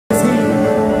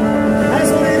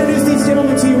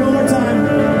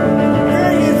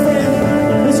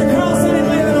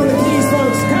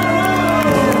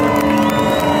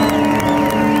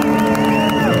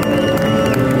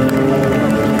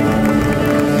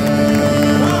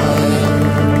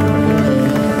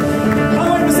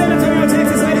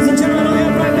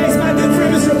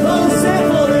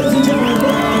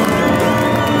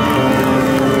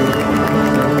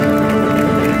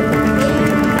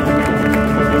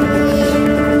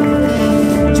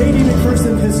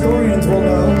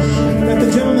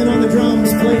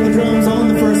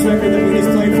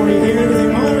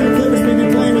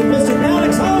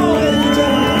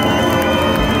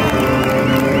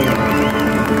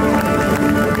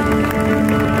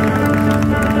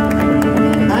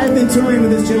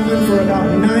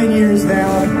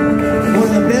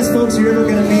you're ever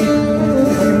going to meet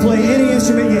can play any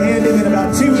instrument you hand him in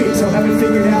about 2 weeks. He'll have it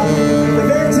figured out. The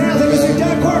very talented Mr.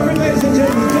 Doug Corcoran, ladies and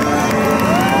gentlemen.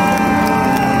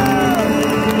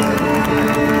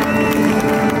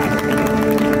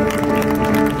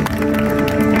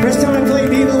 First time I played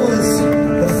Viva was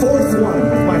the 4th one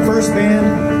of my first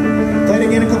band. Played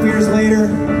again a couple years later,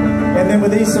 and then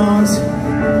with these songs,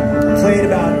 played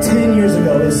about 10 years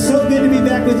ago. It's so good to be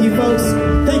back with you folks.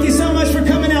 Thank you so much for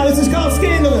coming out. This is called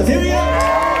Scandalous. Here we go.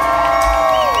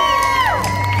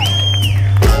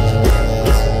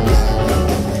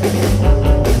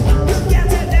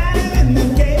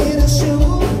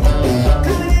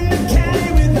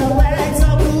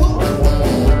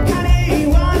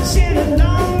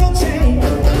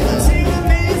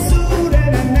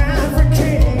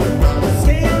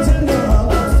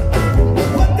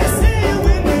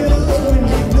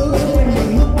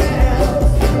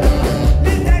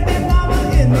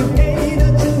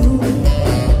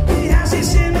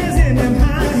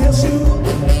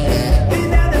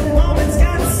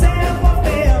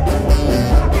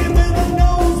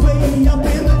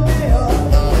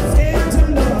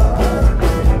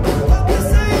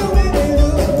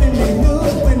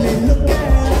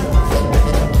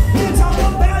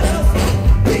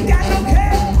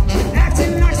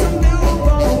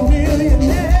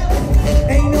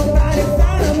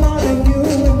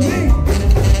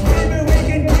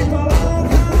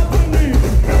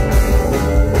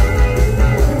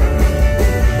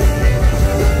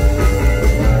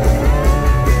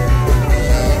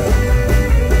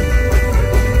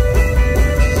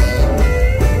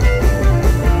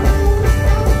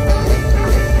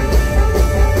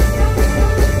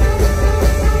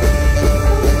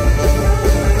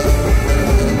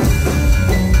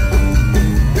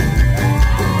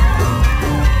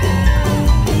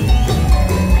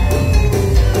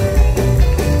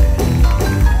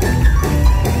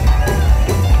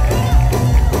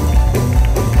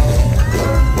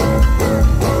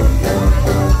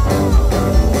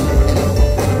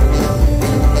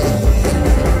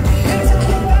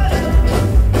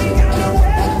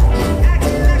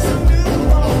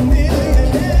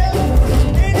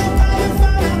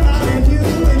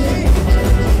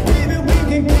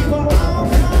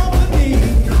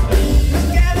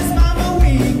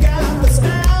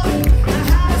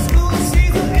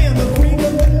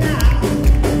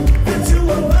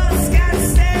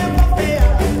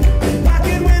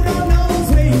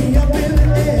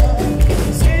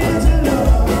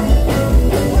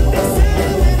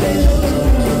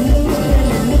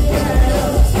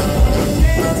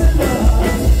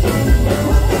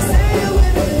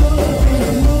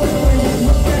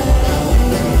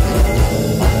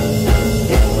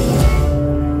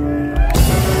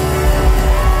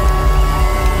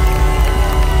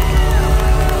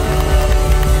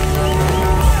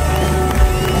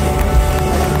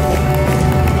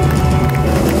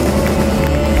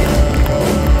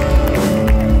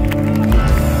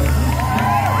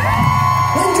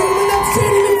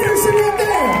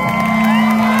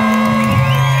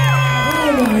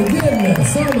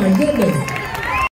 Oh my goodness.